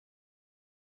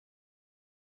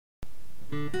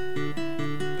Brett,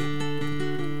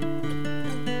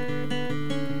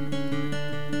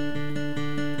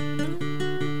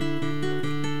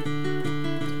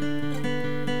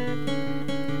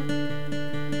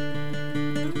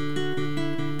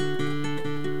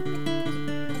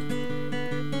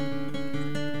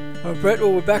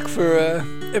 well, we're back for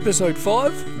episode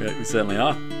 5. Yeah, we certainly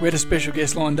are. We had a special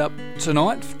guest lined up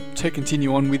tonight to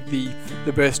continue on with the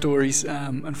birth stories.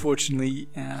 Unfortunately,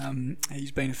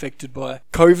 he's been affected by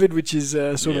COVID, which is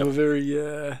sort of a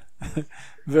very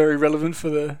very relevant for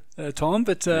the time.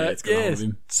 But it's got hold of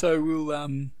him. So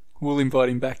we'll invite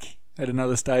him back at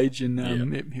another stage,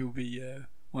 and he'll be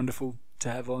wonderful to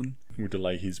have on. We'll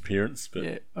delay his appearance,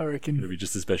 but I reckon it'll be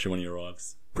just as special when he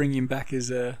arrives. Bring him back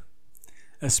as a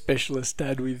specialist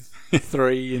dad with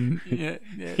 3, and Yeah,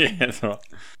 that's right.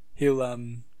 He'll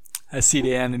sit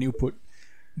down and he'll put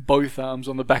both arms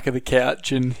on the back of the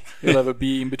couch, and he'll have a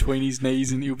beer in between his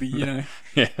knees, and he'll be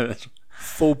That's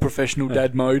full professional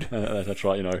dad mode. That's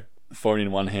right. Phone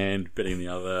in one hand, betting in the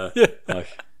other.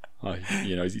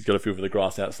 He's got a feel for the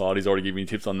grass outside. He's already giving me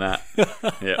tips on that.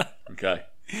 Yeah, okay,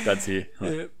 Dad's here.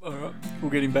 Yeah, all right, we'll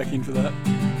get him back in for that.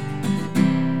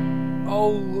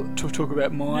 I'll talk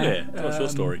about my tell us your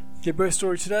story. Your birth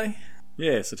story today.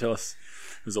 Yeah, so tell us.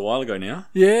 It was a while ago now.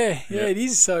 Yeah, it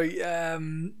is. So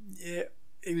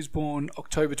he was born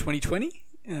October 2020.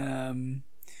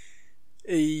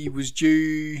 He was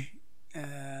due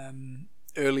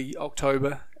early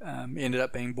October. He ended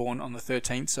up being born on the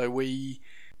 13th. So we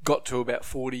got to about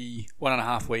 41 and a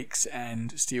half weeks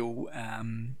and still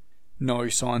no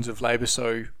signs of labour.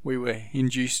 So we were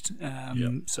induced.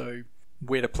 So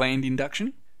we had a planned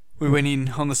induction. We went in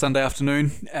on the Sunday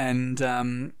afternoon,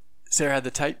 and Sarah had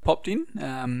the tape popped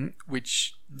in,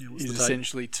 which is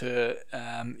essentially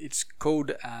it's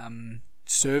called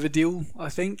Cervidil, I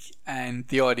think, and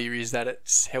the idea is that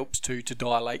it helps to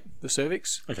dilate the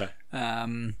cervix. Okay.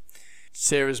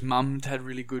 Sarah's mum had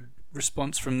really good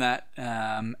response from that,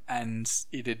 and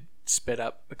it had sped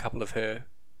up a couple of her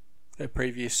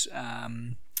previous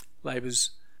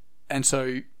labours, and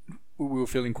so we were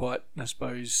feeling quite, I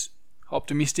suppose,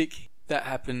 optimistic. That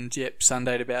happened,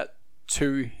 Sunday at about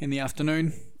 2 in the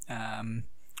afternoon.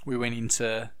 We went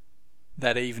into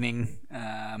that evening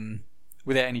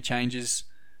without any changes.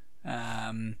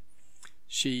 Sarah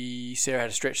had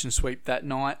a stretch and sweep that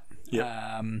night.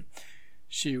 Yep.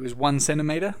 She was 1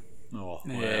 centimetre. Oh, wow.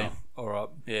 Yeah, all right.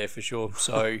 Yeah, for sure.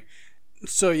 So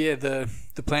the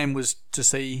plan was to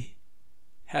see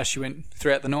how she went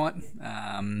throughout the night.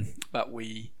 But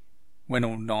we went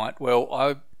all night.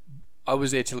 Well, I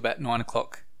was there till about 9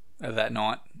 o'clock of that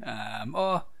night.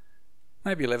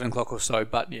 Maybe 11 o'clock or so.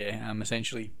 But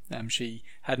essentially, she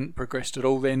hadn't progressed at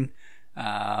all then.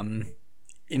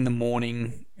 In the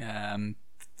morning,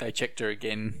 they checked her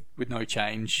again with no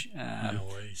change.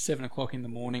 7 o'clock in the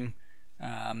morning,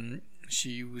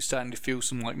 she was starting to feel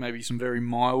some very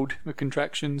mild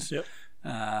contractions. Yep.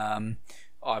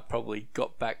 I probably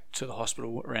got back to the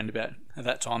hospital around about at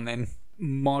that time then.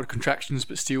 Mild contractions,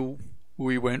 but still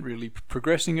we weren't really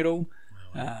progressing at all.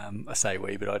 I say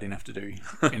we, but I didn't have to do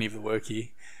any of the work here.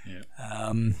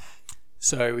 Yeah.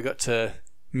 So we got to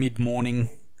mid-morning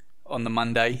on the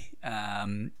Monday,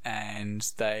 and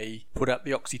they put up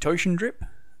the oxytocin drip,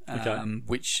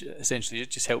 which essentially it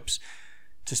just helps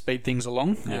to speed things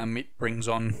along. Yep. It brings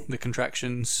on the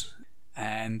contractions,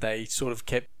 and they sort of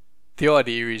kept... The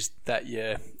idea is that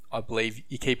I believe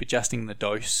you keep adjusting the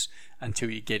dose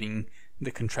until you're getting the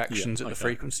contractions at the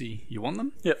frequency you want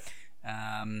them. Yep.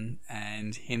 And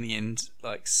in the end,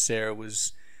 Sarah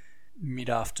was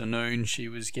mid-afternoon, she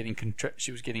was getting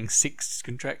 6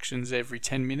 contractions every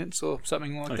 10 minutes or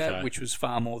something like that, which was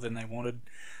far more than they wanted.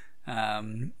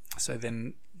 So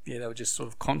then, they were just sort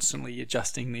of constantly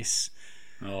adjusting this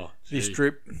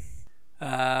drip.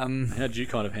 How did you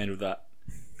kind of handle that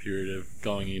period of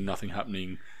going in, nothing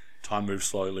happening, time moves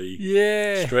slowly?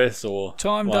 Yeah. Stress or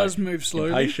time does move slowly.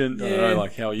 Impatient? I don't know,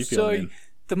 how are you feeling? So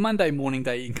the Monday morning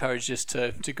they encouraged us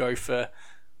to go for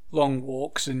long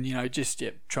walks and just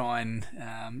try and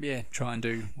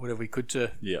do whatever we could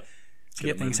to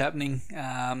get things happening.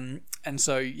 And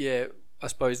so I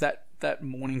suppose that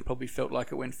morning probably felt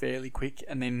like it went fairly quick,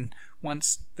 and then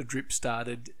once the drip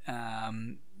started,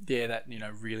 that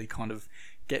really kind of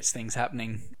gets things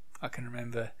happening. I can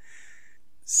remember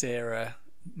Sarah,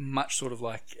 much sort of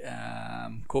like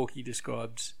Corky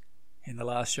described in the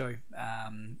last show.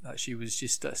 She was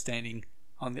just standing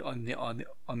on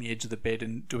the edge of the bed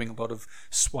and doing a lot of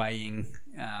swaying.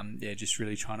 Just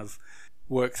really trying to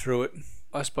work through it.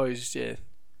 I suppose to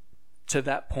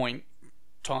that point,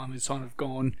 time has kind of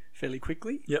gone fairly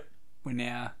quickly. Yep. We're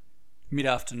now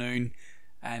mid-afternoon.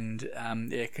 and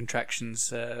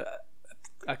contractions are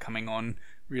coming on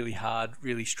really hard,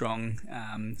 really strong.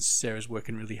 Sarah's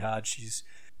working really hard. She's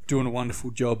doing a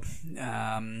wonderful job.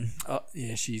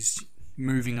 She's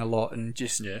moving a lot, and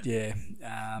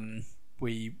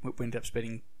we ended up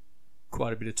spending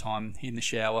quite a bit of time in the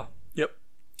shower. Yep.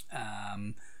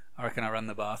 I reckon I ran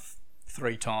the bath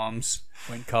 3 times.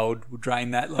 Went cold. We'll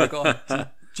drain that. Like I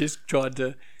just tried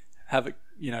to have it,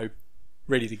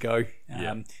 ready to go.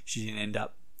 She didn't end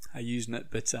up using it,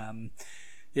 but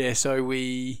so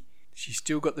she's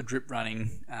still got the drip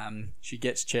running. She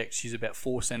gets checked. She's about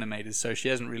 4 centimeters, so she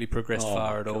hasn't really progressed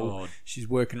far at all. She's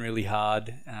working really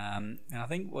hard, and I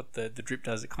think what the drip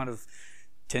does, it kind of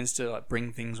tends to like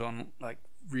bring things on like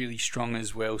really strong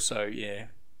as well. So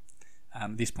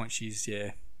at this point she's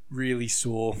really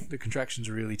sore. The contractions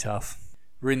are really tough.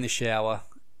 We're in the shower,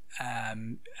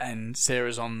 and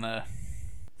Sarah's on the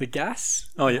gas.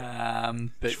 Oh yeah.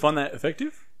 But did you find that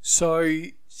effective? So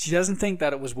she doesn't think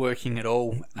that it was working at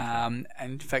all, and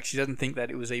in fact she doesn't think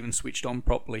that it was even switched on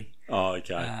properly. Oh,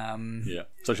 okay.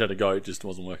 So she had to go, it just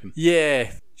wasn't working.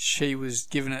 Yeah, she was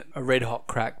giving it a red hot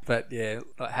crack, but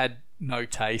had no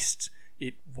taste.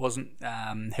 It wasn't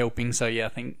helping, so I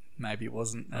think maybe it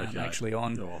wasn't actually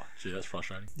on. Oh, gee, that's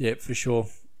frustrating. Yeah, for sure.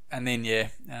 And then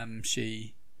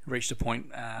she reached a point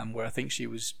where I think she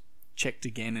was checked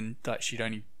again, and she'd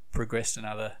only progressed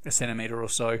another 1 centimetre or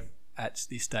so. At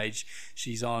this stage,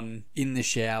 she's in the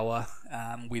shower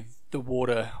with the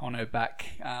water on her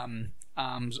back,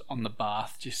 arms on the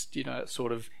bath, just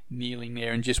sort of kneeling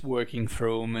there and just working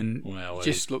through them, and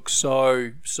just looks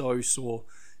so sore,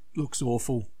 looks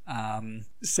awful.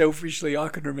 Selfishly, I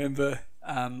can remember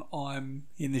I'm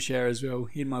in the shower as well,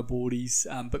 in my boardies,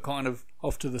 but kind of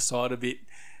off to the side a bit,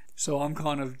 so I'm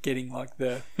kind of getting like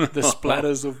the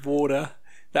splatters of water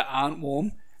that aren't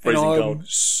warm. Freezing and I'm cold.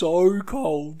 So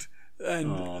cold.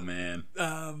 And, oh man!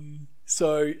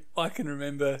 So I can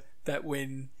remember that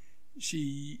when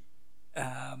she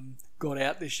got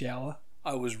out the shower,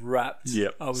 I was wrapped.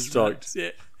 Yep, I was stoked. Wrapped,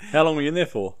 yeah. How long were you in there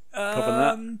for?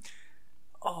 Topping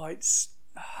that? It's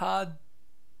hard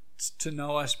to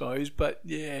know, I suppose. But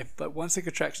but once the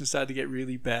contractions started to get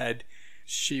really bad,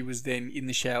 she was then in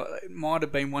the shower. It might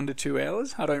have been 1 to 2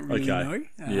 hours. I don't really know.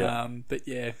 But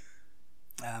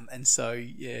and so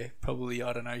probably,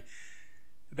 I don't know,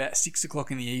 about 6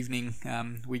 o'clock in the evening,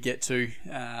 we get to,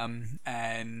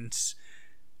 and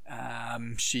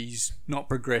she's not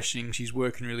progressing. She's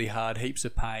working really hard, heaps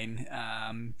of pain.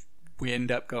 We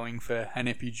end up going for an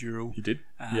epidural. You did?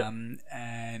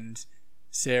 And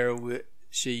Sarah,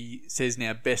 she says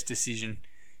now, best decision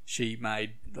she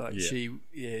made. She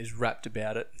is rapt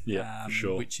about it. Yeah, for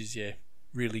sure. Which is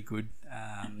really good.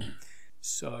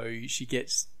 So she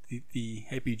gets the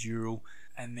epidural.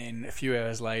 And then a few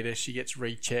hours later, she gets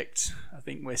rechecked. I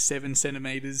think we're 7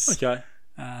 centimetres. Okay.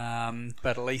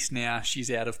 But at least now she's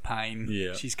out of pain.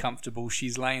 Yeah. She's comfortable.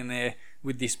 She's laying there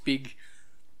with this big,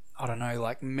 I don't know,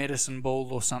 like medicine ball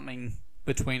or something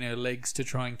between her legs to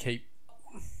try and keep...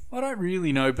 I don't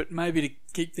really know, but maybe to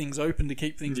keep things open, to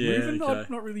keep things moving. Okay. I'm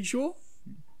not really sure.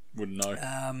 Wouldn't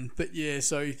know. But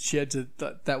so she had to...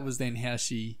 That was then how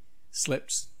she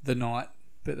slept the night.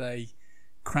 But they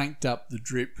cranked up the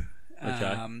drip...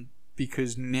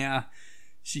 because now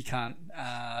she can't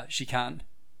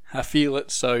feel it,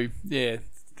 so they're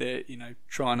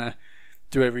trying to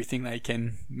do everything they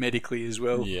can medically as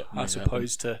well, I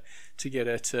suppose, to get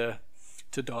her to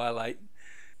dilate.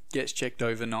 Gets checked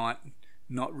overnight,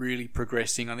 not really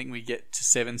progressing. I think we get to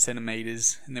 7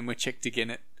 centimetres, and then we're checked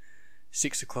again at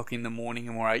 6 o'clock in the morning,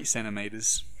 and we're 8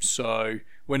 centimetres. So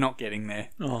we're not getting there.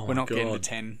 We're not getting to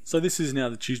 10. So this is now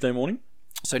the Tuesday morning?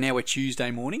 So now we're Tuesday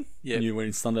morning. Yeah. And you went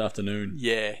in Sunday afternoon.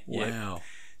 Yeah. Wow. Yeah.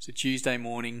 So Tuesday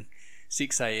morning,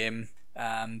 6 a.m.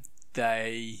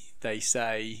 They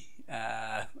say,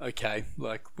 okay,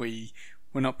 like we're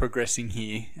not progressing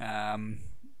here. And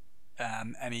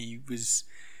he was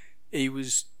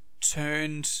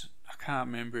turned. I can't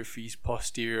remember if he's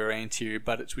posterior or anterior,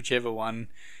 but it's whichever one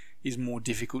is more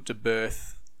difficult to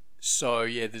birth. So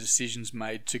the decision's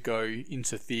made to go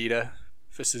into theatre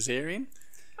for caesarean.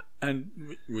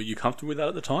 And were you comfortable with that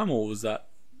at the time, or was that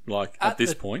like at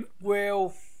this point?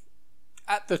 Well,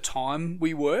 at the time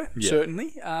we were,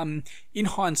 certainly. In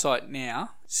hindsight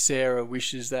now, Sarah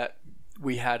wishes that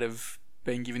we had have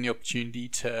been given the opportunity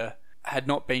to had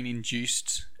not been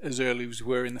induced as early as we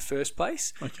were in the first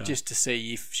place, just to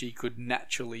see if she could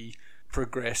naturally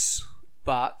progress.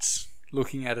 But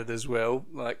looking at it as well,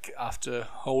 like after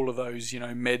whole of those,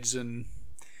 meds and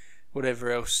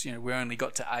whatever else, we only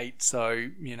got to 8, so,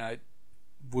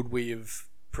 would we have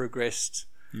progressed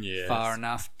far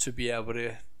enough to be able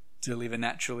to deliver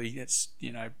naturally. It's,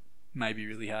 maybe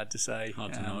really hard to say.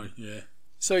 Hard to know, yeah.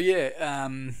 So,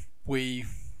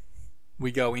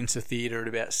 we go into theatre at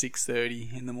about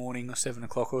 6:30 in the morning or 7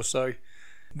 o'clock or so.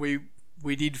 We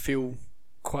did feel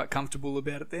quite comfortable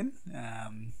about it then.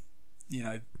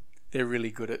 They're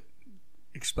really good at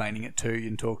explaining it to you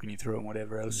and talking you through it and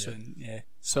whatever else. Yeah. And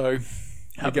so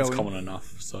happens common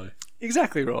enough. So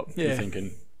exactly right. Yeah. You're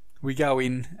thinking. We go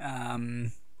in.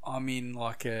 I'm in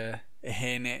like a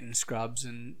hairnet and scrubs,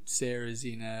 and Sarah's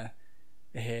in a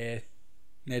hair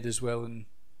net as well, and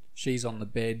she's on the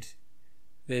bed.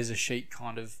 There's a sheet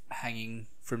kind of hanging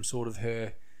from sort of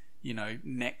her,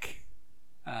 neck.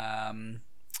 I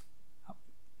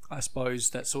suppose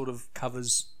that sort of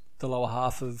covers the lower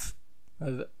half of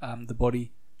the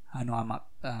body, and I'm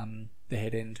up the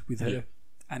head end with her. Yeah.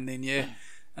 And then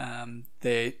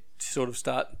they sort of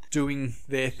start doing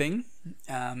their thing,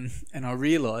 and I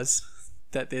realise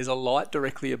that there's a light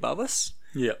directly above us.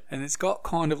 Yeah. And it's got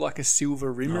kind of like a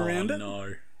silver rim around it.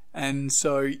 No. And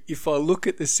so if I look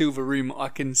at the silver rim, I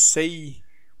can see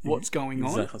what's going on.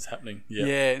 Exactly what's happening. Yeah.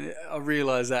 Yeah, I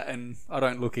realise that, and I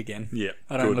don't look again. Yeah.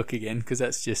 I don't look again because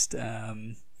that's just,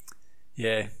 that's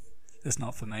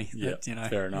not for me. Yeah, that,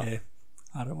 fair enough. Yeah,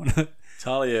 I don't want to.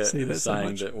 Talia see that is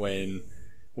saying that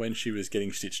when she was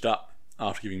getting stitched up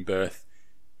after giving birth,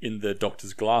 in the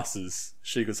doctor's glasses,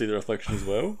 she could see the reflection as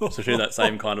well. So she had that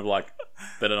same kind of like,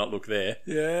 better not look there.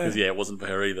 Yeah. Because it wasn't for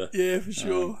her either. Yeah, for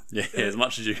sure. As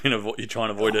much as you try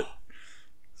and avoid it,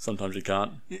 sometimes you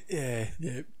can't. Yeah,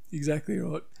 exactly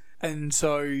right. And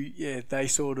so, they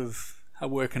sort of are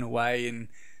working away, and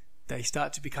they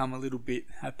start to become a little bit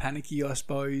panicky, I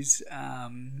suppose,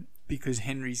 because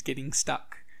Henry's getting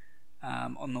stuck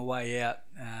on the way out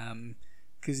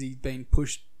because he'd been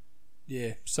pushed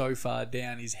so far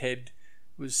down, his head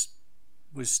was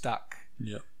stuck.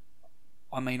 Yeah.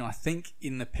 I mean, I think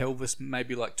in the pelvis,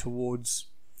 maybe like towards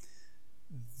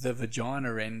the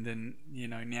vagina end, and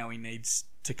now he needs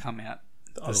to come out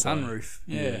the sunroof.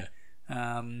 Yeah.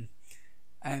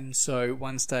 And so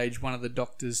one stage, one of the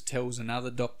doctors tells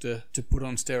another doctor to put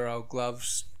on sterile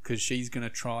gloves because she's going to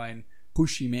try and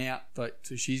push him out.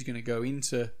 So she's going to go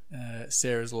into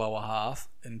Sarah's lower half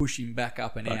and push him back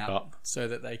up and out so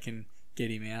that they can get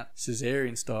him out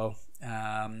cesarean style.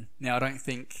 Now, I don't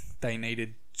think they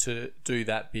needed to do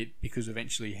that bit because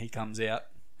eventually he comes out,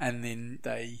 and then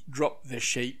they drop the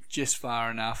sheet just far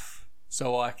enough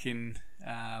so I can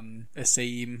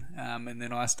see him, and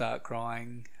then I start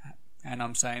crying, and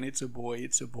I'm saying, it's a boy.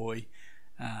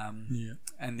 And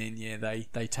then,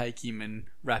 they take him and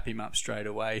wrap him up straight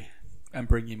away and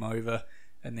bring him over,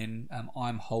 and then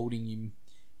I'm holding him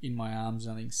in my arms.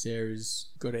 I think Sarah's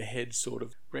got her head sort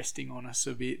of resting on us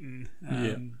a bit, and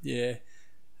we're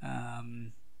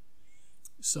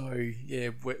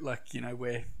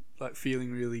like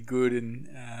feeling really good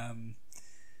and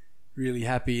really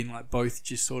happy, and like both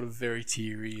just sort of very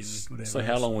teary and whatever. So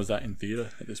how long was that in theatre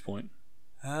at this point?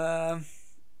 I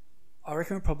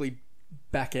reckon we're probably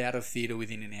back out of theatre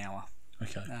within an hour.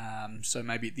 Okay. So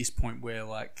maybe at this point we're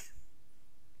like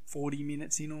 40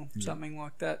 minutes in or something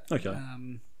like that. Okay.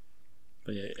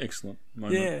 But excellent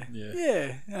moment.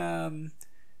 And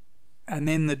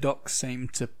then the docs seem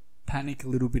to panic a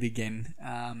little bit again,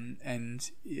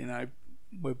 and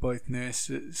we're both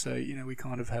nurses, so we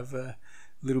kind of have a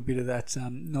little bit of that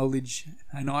knowledge,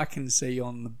 and I can see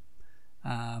on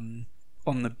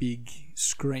the big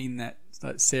screen that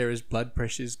Sarah's blood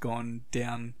pressure's gone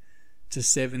down to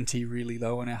 70 really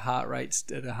low, and her heart rate's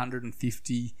at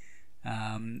 150.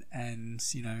 And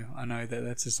I know that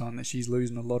that's a sign that she's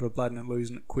losing a lot of blood and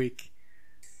losing it quick.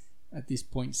 At this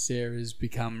point, Sarah's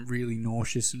become really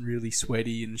nauseous and really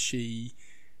sweaty, and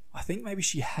I think maybe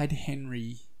she had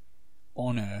Henry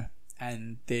on her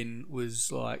and then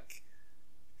was like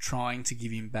trying to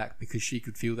give him back because she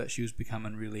could feel that she was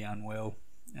becoming really unwell.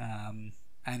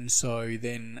 And so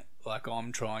then like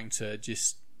I'm trying to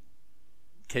just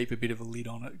keep a bit of a lid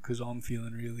on it because I'm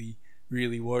feeling really,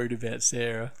 really worried about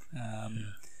Sarah.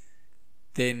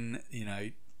 Then,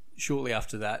 shortly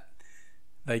after that,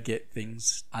 they get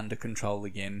things under control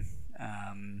again.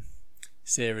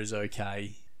 Sarah's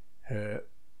okay. Her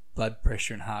blood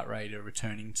pressure and heart rate are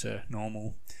returning to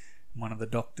normal. One of the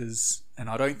doctors, and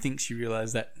I don't think she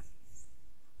realised that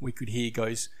we could hear,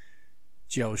 goes,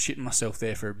 "Gee, I was shitting myself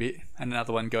there for a bit." And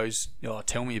another one goes, "Oh,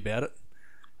 tell me about it."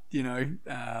 Now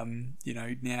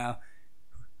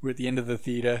we're at the end of the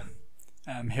theatre.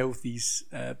 Henry's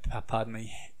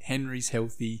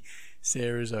healthy,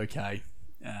 Sarah's okay.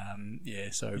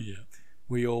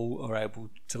 We all are able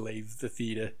to leave the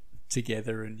theatre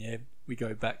together, and we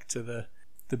go back to the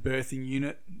birthing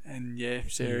unit, and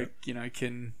Sarah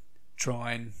can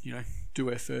try and do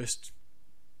our first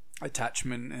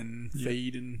attachment and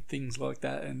feed and things like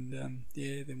that, and then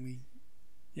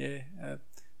we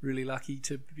really lucky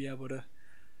to be able to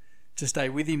stay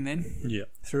with him then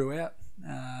throughout.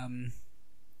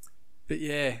 But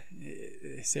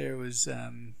Sarah was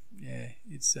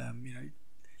it's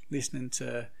listening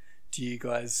to you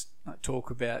guys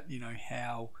talk about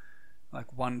how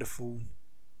wonderful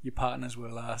your partners were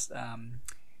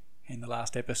in the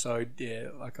last episode.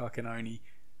 I can only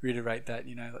reiterate that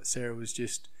Sarah was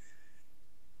just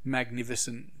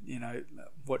magnificent,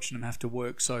 watching them have to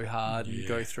work so hard and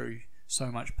go through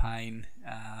so much pain.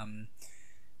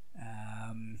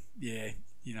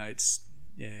 It's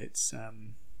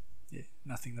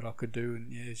nothing that I could do,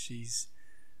 and she's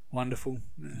wonderful.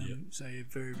 So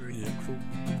very, very thankful.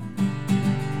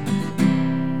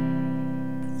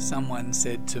 Someone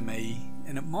said to me,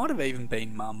 and it might have even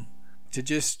been Mum, to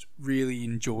just really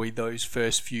enjoy those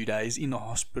first few days in the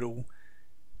hospital,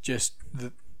 just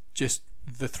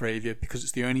the three of you, because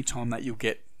it's the only time that you'll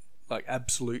get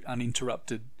absolute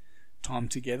uninterrupted time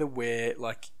together, where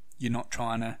you're not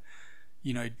trying to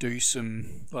do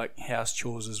some house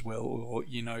chores as well, or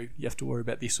you have to worry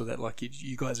about this or that.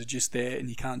 You guys are just there and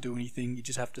you can't do anything, you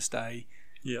just have to stay.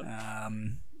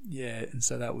 And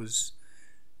so that was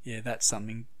that's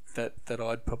something that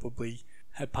I'd probably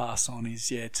have passed on, is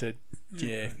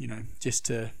just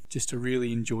to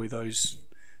really enjoy those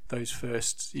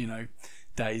first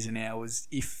days and hours,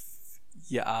 if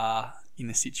you are in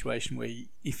a situation where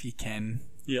if you can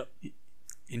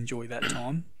enjoy that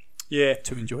time.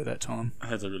 To enjoy that time.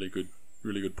 That's a really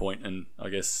good point, and I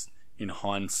guess in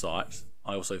hindsight,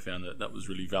 I also found that was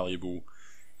really valuable,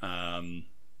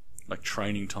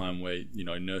 training time where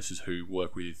nurses who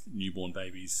work with newborn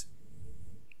babies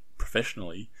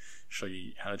professionally show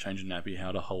you how to change a nappy,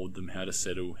 how to hold them, how to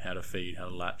settle, how to feed, how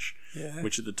to latch.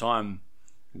 Which at the time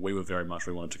we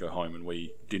wanted to go home, and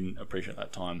we didn't appreciate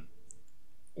that time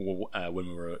when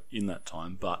we were in that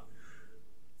time. But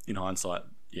in hindsight,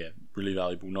 really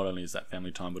valuable. Not only is that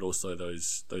family time, but also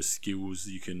those skills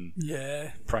you can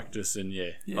practice, and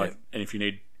and if you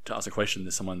need to ask a question,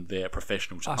 there's someone there,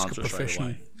 professional, to answer straight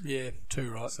away.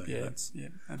 Too right. So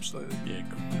absolutely.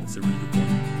 That's a really good point.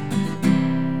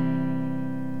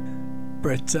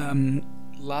 Brett,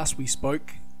 last we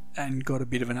spoke and got a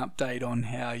bit of an update on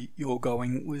how you're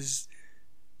going was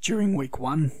during week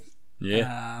 1.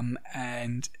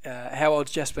 And how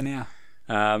old's Jasper now?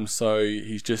 So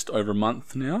he's just over a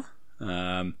month now,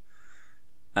 and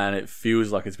it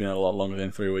feels like it's been a lot longer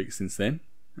than 3 weeks since then.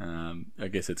 I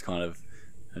guess it's kind of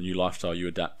a new lifestyle you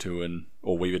adapt to,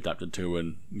 or we've adapted to,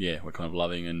 and we're kind of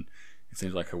loving, and it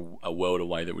seems like a world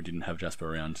away that we didn't have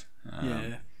Jasper around.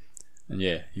 And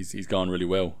he's going really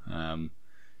well.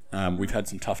 We've had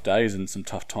some tough days and some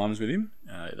tough times with him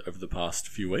over the past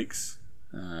few weeks.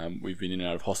 We've been in and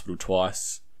out of hospital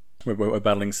twice. We're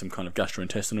battling some kind of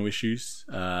gastrointestinal issues.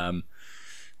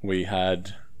 We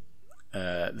had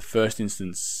the first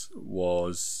instance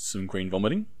was some green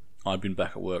vomiting. I'd been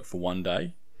back at work for 1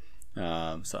 day.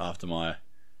 So after my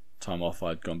time off,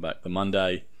 I'd gone back the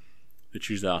Monday. The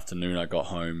Tuesday afternoon, I got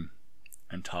home,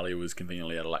 and Talia was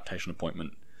conveniently at a lactation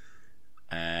appointment.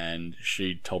 And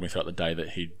she told me throughout the day that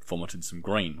he'd vomited some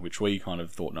green, which we kind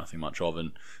of thought nothing much of.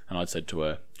 And I'd said to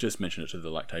her, just mention it to the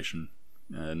lactation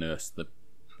nurse, that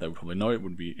they would probably know. It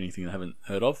wouldn't be anything I haven't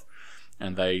heard of.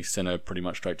 And they sent her pretty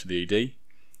much straight to the ED.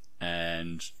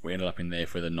 And we ended up in there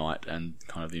for the night and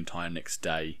kind of the entire next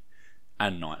day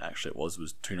and night. Actually, it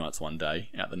was 2 nights, 1 day,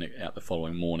 out the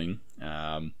following morning,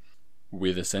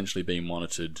 with essentially being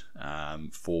monitored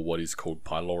for what is called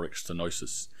pyloric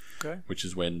stenosis, which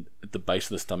is when at the base of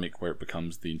the stomach, where it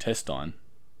becomes the intestine,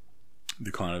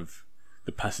 the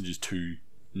passage is too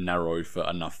narrow for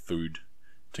enough food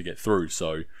to get through.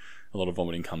 So a lot of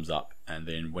vomiting comes up, and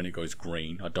then when it goes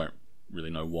green, I don't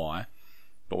really know why,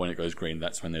 but when it goes green,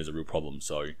 that's when there's a real problem.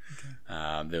 So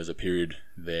there was a period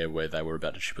there where they were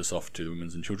about to ship us off to the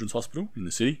Women's and Children's Hospital in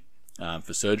the city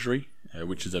for surgery,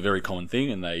 which is a very common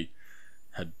thing, and they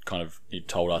had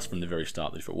told us from the very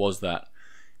start that if it was that,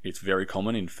 it's very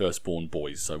common in firstborn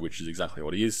boys, so which is exactly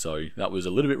what he is. So that was a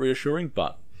little bit reassuring,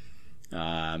 but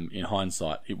in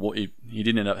hindsight, he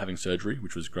didn't end up having surgery,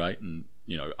 which was great. And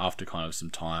after kind of some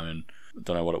time, and I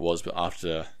don't know what it was, but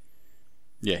after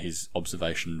his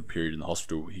observation period in the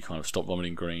hospital, he kind of stopped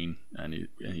vomiting green, and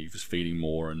he was feeding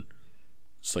more, and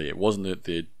so it wasn't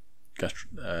the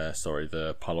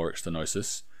pyloric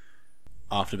stenosis.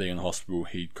 After being in the hospital,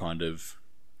 he'd kind of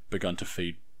begun to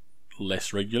feed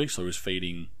less regularly, so he was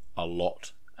feeding a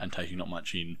lot and taking not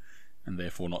much in, and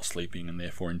therefore not sleeping, and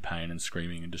therefore in pain and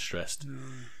screaming and distressed.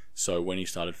 So when he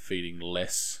started feeding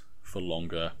less for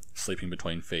longer, sleeping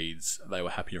between feeds, they were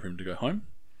happier for him to go home.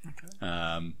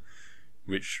 Okay.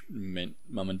 Which meant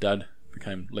mum and dad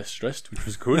became less stressed, which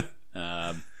was good.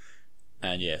 And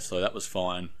yeah, so that was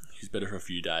fine. He's better for a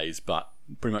few days, but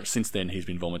pretty much since then he's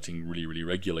been vomiting really, really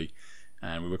regularly.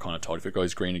 And we were kind of told if it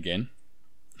goes green again,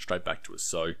 straight back to us.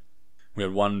 So we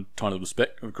had one tiny little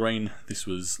speck of green. This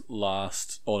was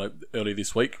early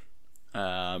this week.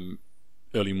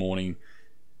 Early morning,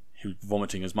 he was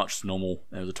vomiting as much as normal.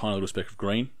 There was a tiny little speck of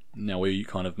green. Now we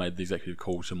kind of made the executive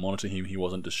call to monitor him. He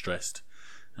wasn't distressed.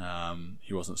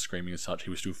 He wasn't screaming as such. He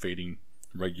was still feeding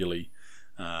regularly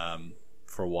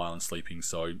for a while and sleeping.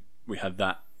 So we had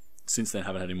that. Since then,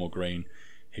 haven't had any more green.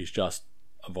 He's just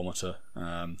a vomiter.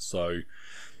 So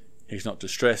he's not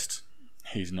distressed.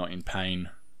 He's not in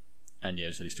pain. And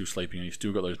yeah, so he's still sleeping and he's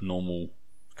still got those normal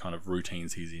kind of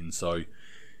routines he's in. So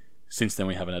since then,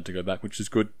 we haven't had to go back, which is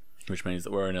good. Which means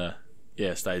that we're in a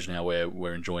stage now where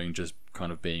we're enjoying just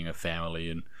kind of being a family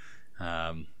and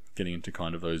getting into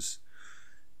kind of those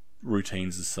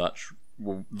routines as such.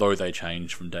 Well, though they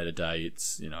change from day to day,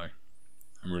 it's,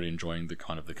 I'm really enjoying the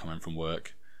kind of the coming from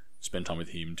work, spend time with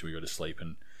him until we go to sleep,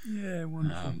 and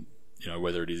wonderful.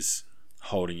 Whether it is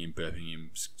holding him, burping him,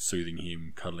 soothing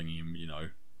him, cuddling him,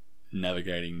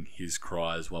 navigating his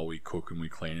cries while we cook and we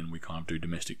clean and we kind of do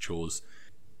domestic chores.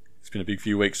 It's been a big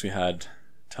few weeks. We had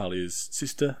Talia's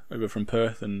sister over from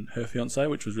Perth and her fiance,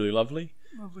 which was really lovely.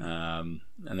 And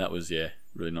that was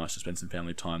really nice to spend some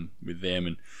family time with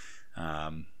them.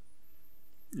 And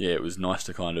it was nice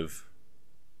to kind of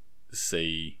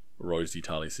see Rosie,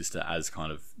 Talia's sister, as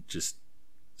kind of just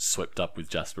swept up with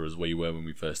Jasper as we were when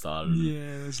we first started.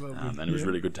 Yeah, it was lovely. And it was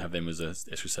really good to have them as an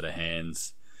extra set of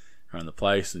hands around the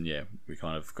place. And we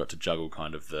kind of got to juggle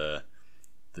kind of the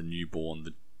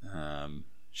newborn,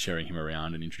 sharing him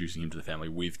around and introducing him to the family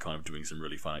with kind of doing some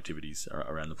really fun activities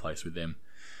around the place with them.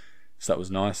 So that was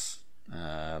nice.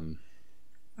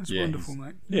 That's wonderful,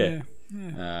 mate. Yeah.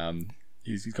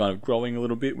 He's kind of growing a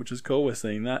little bit, which is cool. We're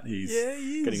seeing that. He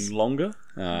is getting longer.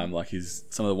 Like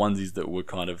some of the onesies that were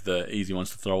kind of the easy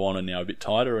ones to throw on are now a bit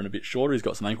tighter and a bit shorter. He's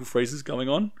got some ankle freezes going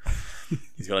on.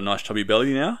 He's got a nice chubby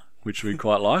belly now, which we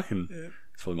quite like, and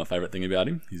it's probably my favourite thing about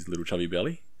him, his little chubby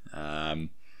belly.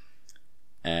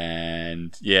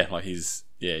 His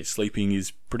sleeping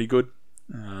is pretty good.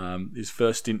 His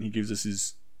first stint he gives us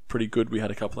is pretty good. We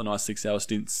had a couple of nice 6-hour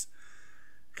stints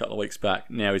a couple of weeks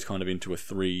back. Now he's kind of into a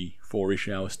 3-4-ish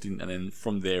hour stint, and then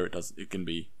from there it can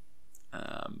be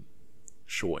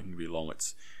short, it can be long.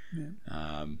 It's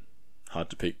hard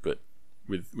to pick, but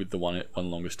with the one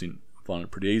longer stint, I find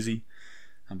it pretty easy.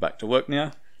 I'm back to work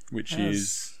now, which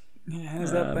is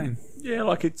how's that been? Yeah,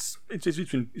 like it's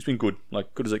been good,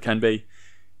 like good as it can be.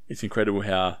 It's incredible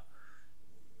how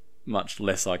much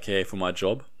less I care for my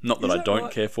job. Not that I don't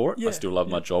care for it. Yeah, I still love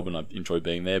my job and I enjoy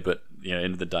being there. But at the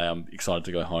end of the day, I'm excited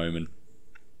to go home, and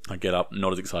I get up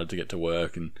not as excited to get to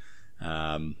work. And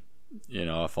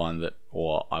I find that,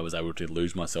 or I was able to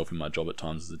lose myself in my job at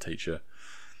times as a teacher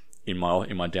in my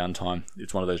downtime.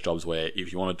 It's one of those jobs where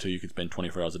if you wanted to, you could spend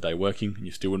 24 hours a day working and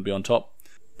you still wouldn't be on top.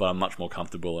 But I'm much more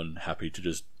comfortable and happy to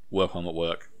just work when I'm at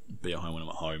work, be at home when I'm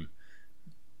at home.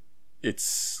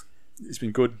 It's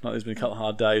been good. Like, there's been a couple of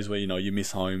hard days where you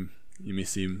miss home, you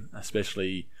miss him,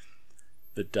 especially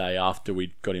the day after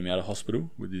we got him out of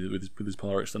hospital with his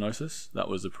pyloric stenosis. That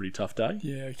was a pretty tough day.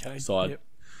 Yeah, okay.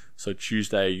 So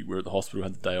Tuesday we were at the hospital,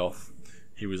 had the day off.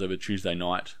 He was over Tuesday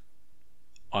night.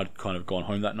 I'd kind of gone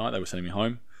home that night. They were sending me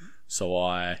home, so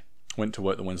I went to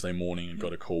work the Wednesday morning and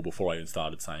got a call before I even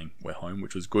started saying we're home,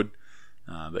 which was good.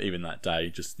 But even that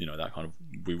day, just that kind of,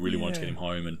 we really wanted to get him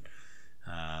home, and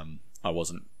I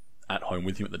wasn't at home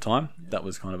with him at the time. That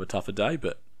was kind of a tougher day,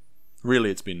 but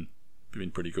really it's been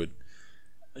pretty good.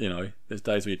 There's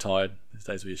days where you're tired, there's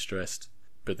days where you're stressed,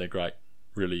 but they're great.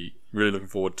 Really, really looking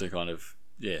forward to kind of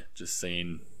just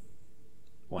seeing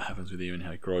what happens with him and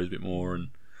how he grows a bit more, and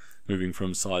moving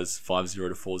from size 5'0"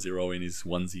 to 4'0" in his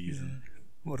onesies. Yeah.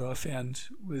 What I found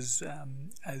was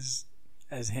as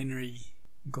Henry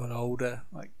got older,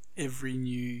 like every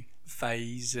new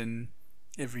phase and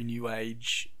every new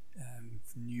age,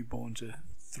 from newborn to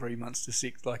 3 months to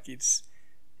 6, like it's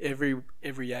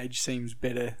every age seems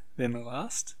better than the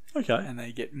last. Okay. And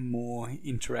they get more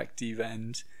interactive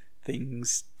and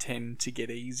things tend to get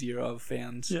easier, I've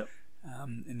found. Yep.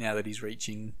 And now that he's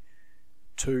reaching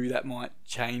 2, that might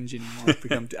change and he might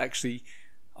become actually,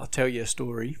 I'll tell you a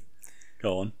story.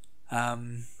 Go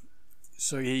on.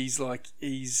 So he's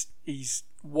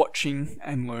watching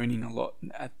and learning a lot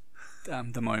at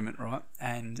the moment, right?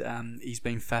 And he's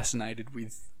been fascinated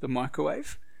with the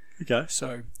microwave. Okay.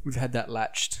 So we've had that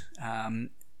latched,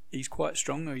 he's quite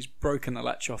strong, though. He's broken the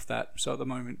latch off that, so at the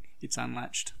moment it's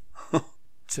unlatched.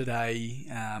 Today,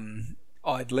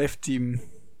 I'd left him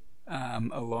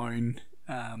alone,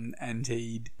 and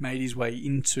he'd made his way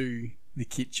into the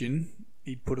kitchen.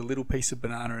 He'd put a little piece of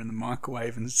banana in the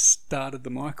microwave and started the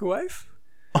microwave.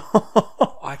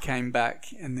 I came back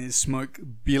and there's smoke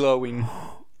billowing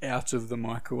out of the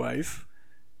microwave.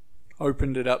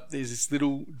 Opened it up. There's this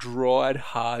little dried,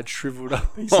 hard, shriveled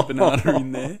up piece of banana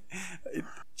in there.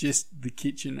 Just the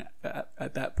kitchen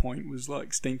at that point was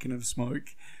like stinking of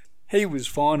smoke. He was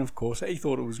fine, of course. He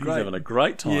thought it was great. He's having a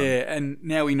great time. Yeah, and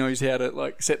now he knows how to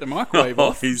like set the microwave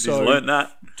off. He's learnt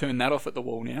that. Turn that off at the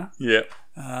wall now. Yeah.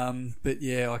 But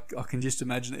yeah, I can just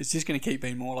imagine it's just going to keep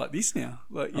being more like this now.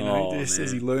 Like, you know, just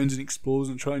as he learns and explores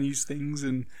and tries new things,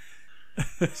 and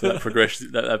so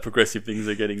that progressive things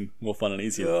are getting more fun and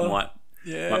easier. Might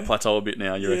plateau a bit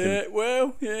now. You reckon? Yeah.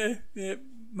 Well, yeah.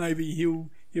 Maybe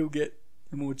he'll get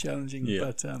more challenging.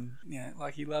 Yeah. But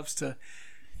like he loves to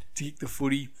kick the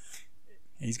footy.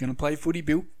 He's going to play footy,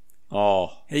 Bill.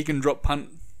 Oh. He can drop punt.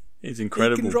 He's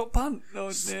incredible. He can drop punt.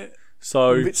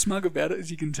 So I'm a bit smug about it, as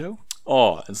you can tell.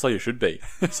 Oh, and so you should be.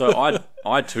 So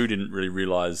I too didn't really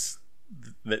realise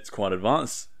that's quite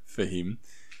advanced for him,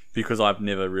 because I've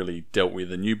never really dealt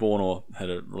with a newborn or had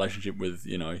a relationship with,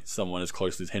 you know, someone as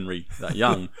close as Henry that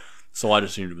young. So I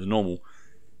just assumed it was normal.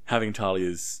 Having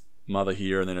Talia's mother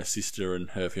here and then her sister and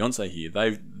her fiance here,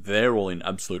 they're all in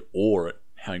absolute awe at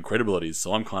how incredible it is.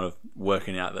 So I'm kind of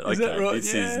working out that,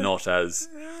 this is not as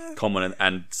common,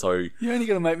 and so you're only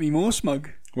going to make me more smug.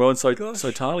 Well, and so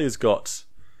Talia's got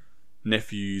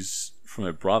nephews from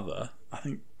her brother, I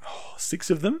think 6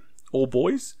 of them, all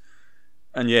boys,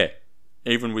 and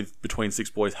even with between 6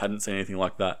 boys, hadn't seen anything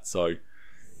like that. So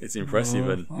it's impressive,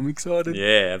 and I'm excited.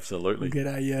 Yeah, absolutely. We'll get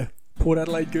a Port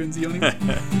Adelaide Guernsey on him.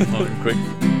 On quick.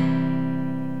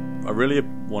 I really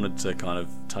wanted to kind of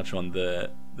touch on the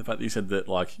fact that you said that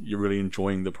like you're really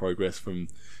enjoying the progress from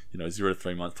 0 to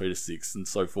 3 months, 3 to 6, and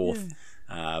so forth.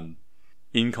 Yeah.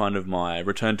 In kind of my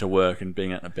return to work and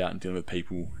being out and about and dealing with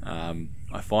people,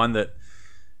 I find that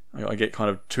I get kind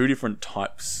of 2 different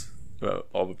types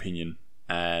of opinion,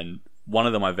 and one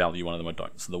of them I value, one of them I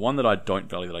don't. So the one that I don't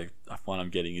value, that I find I'm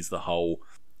getting, is the whole,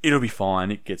 it'll be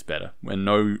fine, it gets better. When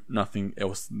nothing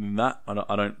else than that,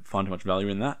 I don't find too much value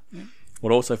in that. Yeah.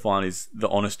 What I also find is the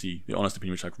honest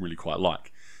opinion, which I really quite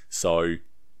like. So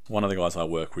one of the guys I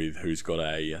work with, who's got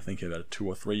I think about a 2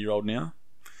 or 3 year old now,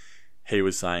 he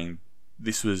was saying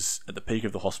this was at the peak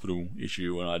of the hospital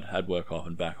issue when I'd had work off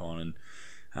and back on,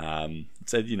 and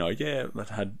said, I'd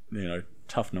had,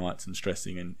 tough nights and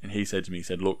stressing, and he said to me,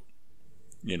 look,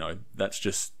 that's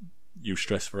just, you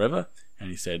stress forever.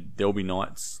 And he said, there'll be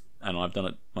nights, and I've done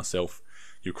it myself,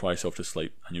 you'll cry yourself to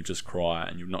sleep, and you'll just cry,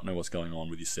 and you'll not know what's going on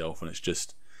with yourself, and it's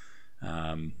just,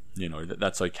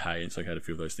 that's okay. It's okay to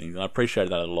feel those things. And I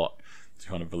appreciated that a lot, to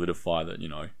kind of validify that,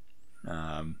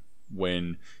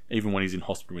 when he's in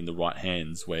hospital in the right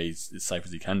hands, where he's as safe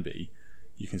as he can be,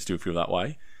 you can still feel that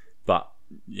way. But,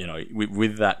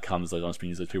 with that comes those honest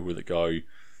opinions, those people that go,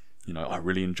 I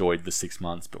really enjoyed the 6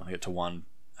 months, but when I get to 1,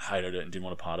 hated it and didn't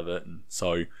want a part of it. And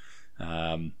so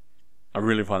I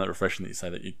really find that refreshing that you say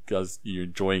that you're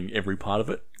enjoying every part of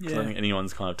it. Because I don't think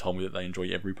anyone's kind of told me that they enjoy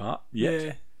every part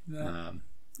yet. Yeah.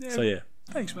 So yeah.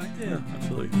 Thanks, mate. Yeah,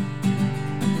 absolutely.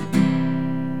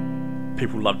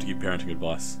 People love to give parenting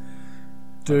advice.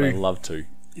 They love to.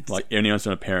 Anyone who's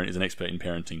a parent is an expert in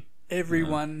parenting.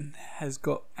 Everyone has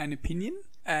got an opinion,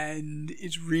 and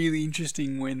it's really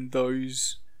interesting when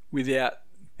those without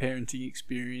parenting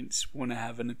experience want to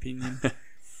have an opinion.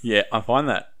 Yeah, I find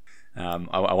that.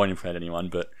 I won't implicate anyone,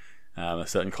 but a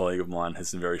certain colleague of mine has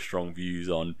some very strong views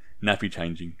on nappy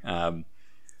changing,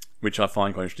 which I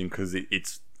find quite interesting, because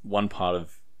it's one part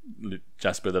of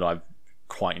Jasper that I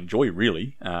quite enjoy,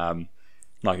 really.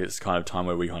 It's kind of time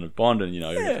where we kind of bond and,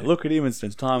 look at him and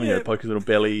spend time and, poke his little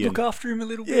belly. Look after him a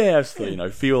little bit. Yeah, absolutely. Yeah.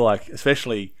 Feel like,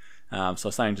 especially, so I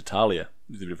was saying to Talia,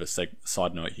 there's a bit of a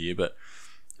side note here, but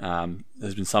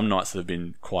there's been some nights that have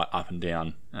been quite up and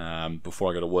down before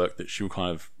I go to work, that she'll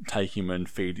kind of take him and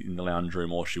feed in the lounge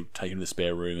room, or she'll take him to the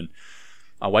spare room, and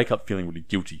I wake up feeling really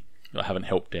guilty that I haven't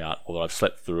helped out, or that I've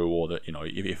slept through, or that,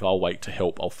 if I'll wait to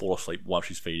help, I'll fall asleep while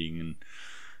she's feeding, and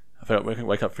I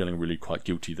wake up feeling really quite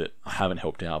guilty that I haven't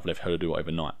helped out. I've left her to do it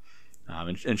overnight.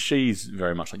 And she's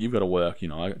very much like, you've got to work,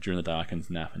 during the day I can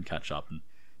nap and catch up.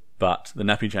 But the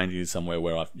nappy changing is somewhere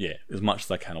where as much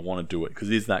as I can, I want to do it, because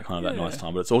it is that kind of that nice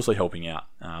time. But it's also helping out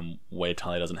where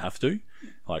Talia doesn't have to.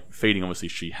 Like feeding, obviously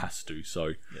she has to.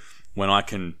 So when I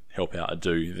can help out, I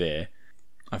do there.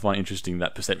 I find interesting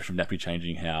that perception of nappy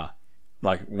changing, how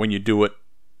like when you do it,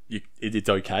 it's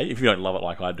okay. If you don't love it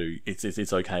like I do, it's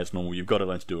okay. It's normal. You've got to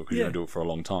learn to do it because you're going to do it for a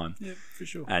long time. Yeah, for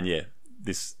sure. And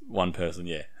this one person,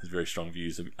 has very strong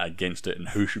views against it and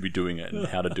who should be doing it and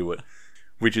how to do it,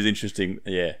 which is interesting.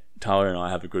 Yeah, Talia and I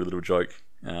have a good little joke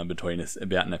between us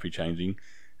about nappy changing.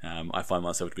 I find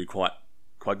myself to be quite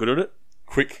good at it.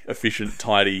 Quick, efficient,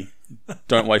 tidy.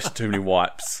 Don't waste too many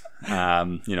wipes.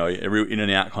 A real in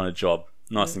and out kind of job.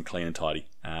 Nice and clean and tidy.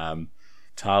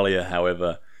 Talia,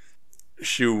 however,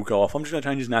 she'll go off, I'm just going to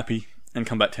change his nappy, and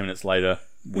come back 10 minutes later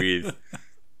with,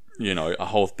 a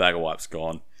whole bag of wipes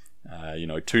gone, 2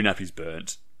 nappies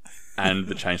burnt, and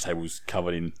the change table's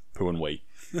covered in poo and wee.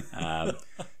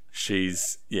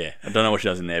 She's, I don't know what she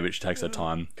does in there, but she takes her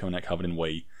time coming out covered in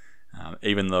wee.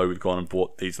 Even though we've gone and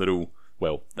bought these little,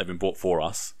 they've been bought for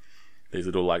us, these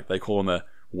little, they call them a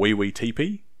wee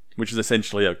teepee, which is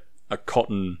essentially a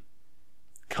cotton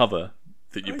cover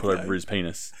that you put over his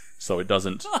penis so it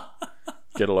doesn't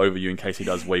get all over you in case he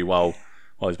does wee while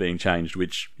he's being changed,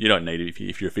 which you don't need if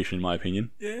you're efficient, in my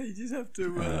opinion. Yeah, you just have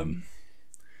to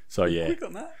quick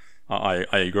on that. I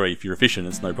agree. If you're efficient,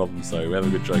 it's no problem. So we have a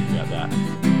good joke about that.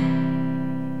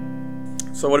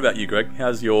 So what about you, Greg?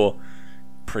 How's your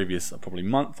previous probably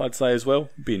month, I'd say, as well,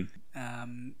 been?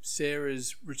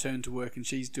 Sarah's returned to work and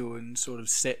she's doing sort of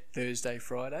set Thursday,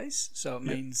 Fridays. So it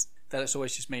means that it's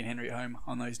always just me and Henry at home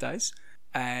on those days.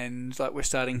 And we're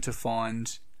starting to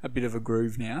find a bit of a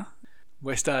groove now.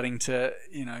 We're starting to,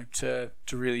 to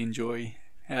really enjoy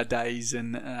our days,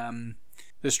 and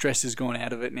the stress has gone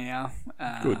out of it now.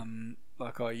 Good.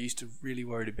 I used to really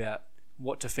worried about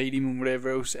what to feed him and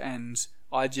whatever else, and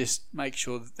I just make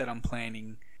sure that I'm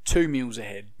planning 2 meals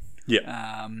ahead.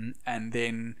 Yeah. And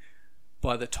then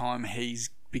by the time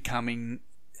he's becoming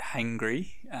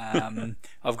hangry,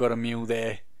 I've got a meal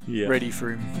there ready for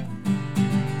him.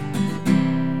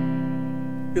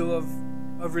 Bill,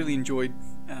 I've really enjoyed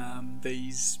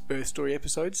these birth story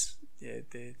episodes. Yeah,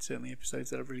 they're certainly episodes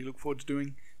that I really look forward to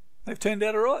doing. They've turned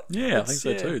out all right. Yeah, I think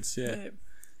so too. It's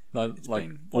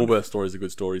all birth stories are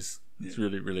good stories. It's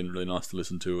really, really, really nice to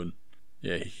listen to, and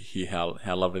hear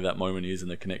how lovely that moment is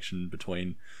and the connection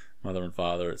between mother and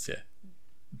father. It's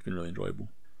been really enjoyable.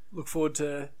 Look forward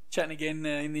to chatting again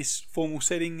in this formal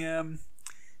setting in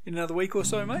another week or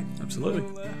so, mate. Absolutely.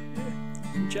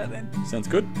 We'll chat then. Sounds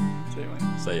good. See you,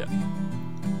 mate. See ya.